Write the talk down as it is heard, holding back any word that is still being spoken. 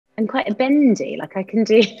I'm quite a bendy. Like I can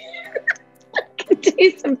do, I can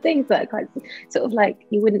do some things that are quite sort of like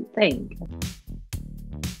you wouldn't think.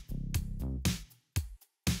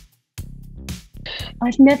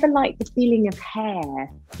 I've never liked the feeling of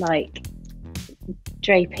hair like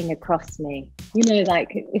draping across me. You know,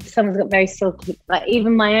 like if someone's got very silky, like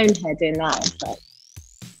even my own hair doing that. It's like,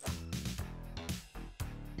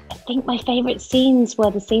 I think my favourite scenes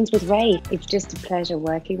were the scenes with Ray. It's just a pleasure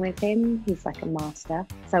working with him. He's like a master.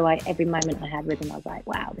 So every moment I had with him, I was like,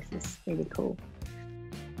 wow, this is really cool.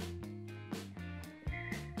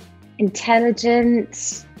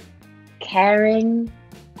 Intelligent, caring,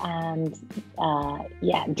 and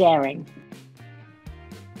yeah, daring.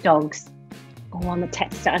 Dogs. Oh, I'm a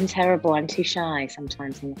texter. I'm terrible. I'm too shy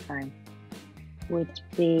sometimes on the phone. Would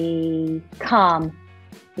be Calm,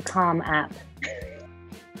 the Calm app.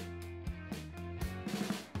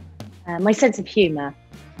 My sense of humour.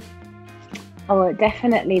 Oh,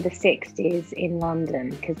 definitely the 60s in London,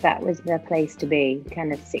 because that was the place to be,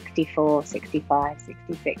 kind of 64, 65,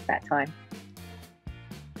 66, that time.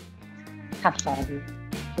 Have fun.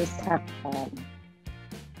 Just have fun.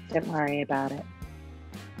 Don't worry about it.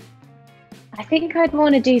 I think I'd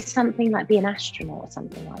want to do something like be an astronaut or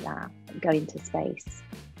something like that. Go into space.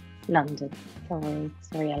 London. Sorry,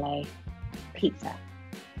 LA. Pizza.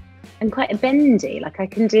 I'm quite a bendy. Like I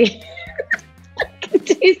can do, I can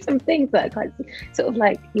do some things that are quite sort of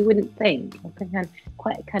like you wouldn't think. Like I'm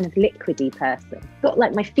quite a kind of liquidy person. Got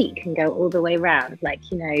like my feet can go all the way around. Like,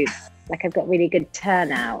 you know, like I've got really good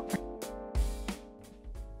turnout.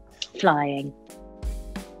 Flying.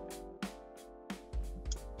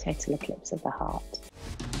 Total eclipse of the heart.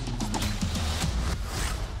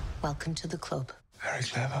 Welcome to the club. Very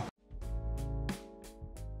clever.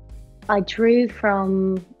 I drew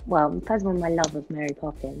from, well, first of all, my love of Mary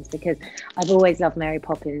Poppins, because I've always loved Mary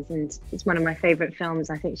Poppins and it's one of my favourite films.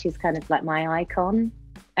 I think she's kind of like my icon.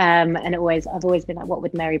 And I've always been like, what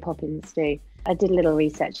would Mary Poppins do? I did a little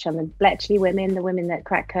research on the Bletchley women, the women that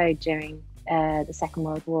cracked code during the Second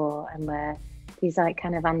World War, and were these like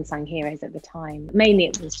kind of unsung heroes at the time. Mainly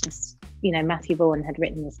it was just, you know, Matthew Vaughan had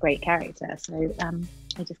written this great character. So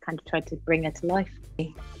I just kind of tried to bring her to life.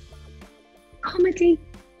 Comedy.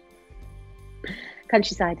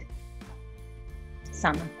 Countryside.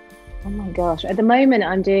 Summer. Oh my gosh. At the moment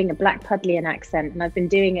I'm doing a Black Pudlian accent and I've been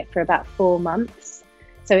doing it for about 4 months.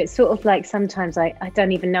 So it's sort of like sometimes I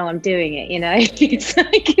don't even know I'm doing it, you know. It's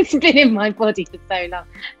like it's been in my body for so long.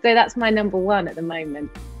 So that's my number one at the moment.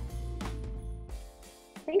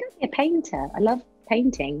 I think I'd be a painter. I love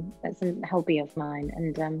painting. That's a hobby of mine,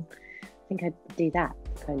 and I think I'd do that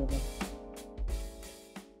for a living.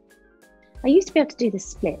 I used to be able to do the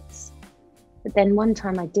splits, but then one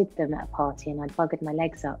time I did them at a party and I buggered my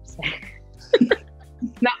legs up. So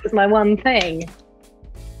that was my one thing.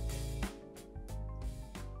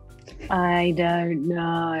 I don't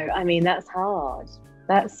know. I mean, that's hard.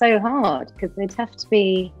 That's so hard because they'd have to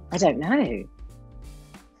be, I don't know.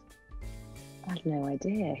 I have no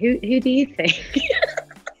idea. Who do you think?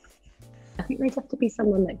 I think they'd have to be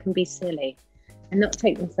someone that can be silly and not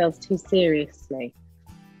take themselves too seriously.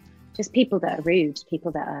 Just people that are rude,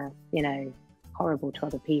 people that are, you know, horrible to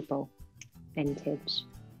other people. Vintage.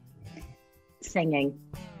 Singing.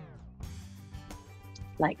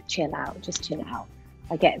 Like chill out, just chill out.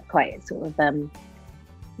 I get quite sort of a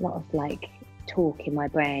lot of like talk in my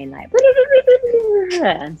brain, like,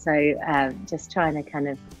 and so just trying to kind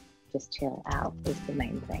of just chill out is the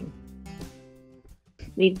main thing.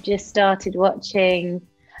 We've just started watching.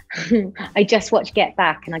 I just watched Get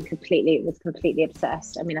Back, and was completely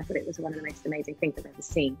obsessed. I mean, I thought it was one of the most amazing things I've ever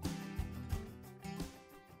seen.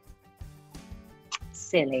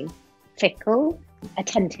 Silly, fickle,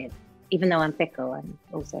 attentive. Even though I'm fickle, I'm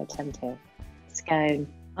also attentive. Scone.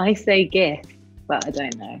 I say gift, but I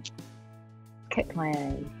don't know. Cook my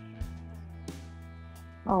own.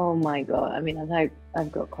 Oh my God. I mean,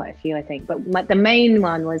 I've got quite a few, I think. But the main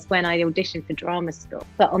one was when I auditioned for drama school.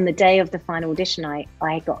 But on the day of the final audition, I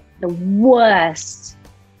got the worst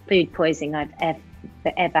food poisoning I've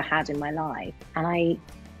ever had in my life. And I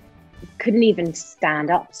couldn't even stand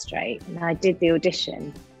up straight. And I did the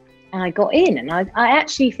audition and I got in. And I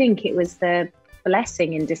actually think it was the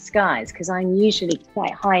blessing in disguise, because I'm usually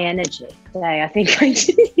quite high energy. Today, I think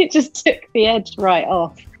it just took the edge right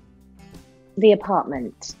off. The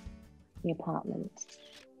Apartment. The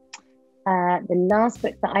last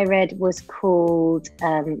book that I read was called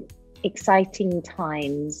Exciting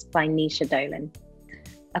Times by Nisha Dolan.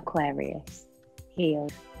 Aquarius,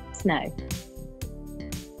 Healed, Snow.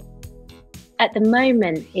 At the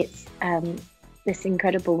moment, it's this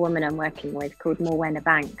incredible woman I'm working with called Morwenna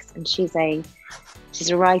Banks, and she's a She's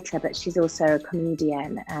a writer, but she's also a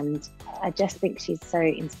comedian, and I just think she's so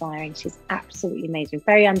inspiring. She's absolutely amazing,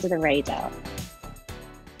 very under the radar.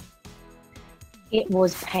 It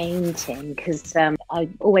was painting, because I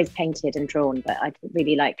always painted and drawn, but I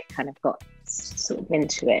really kind of got sort of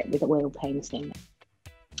into it with oil painting.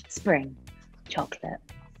 Spring, chocolate,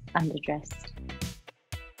 underdressed.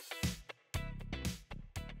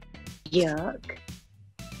 Yuck.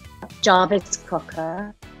 Jarvis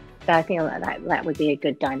Cocker. So I think that would be a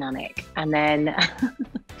good dynamic. And then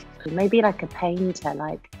maybe like a painter,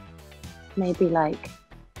 maybe like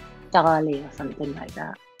Dali or something like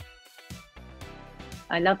that.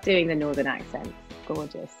 I love doing the northern accents.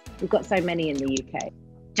 Gorgeous. We've got so many in the UK.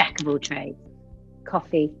 Jack of all trades.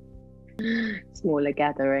 Coffee. Smaller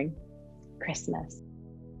gathering. Christmas.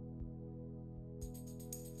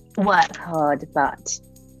 Work hard, but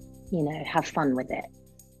have fun with it.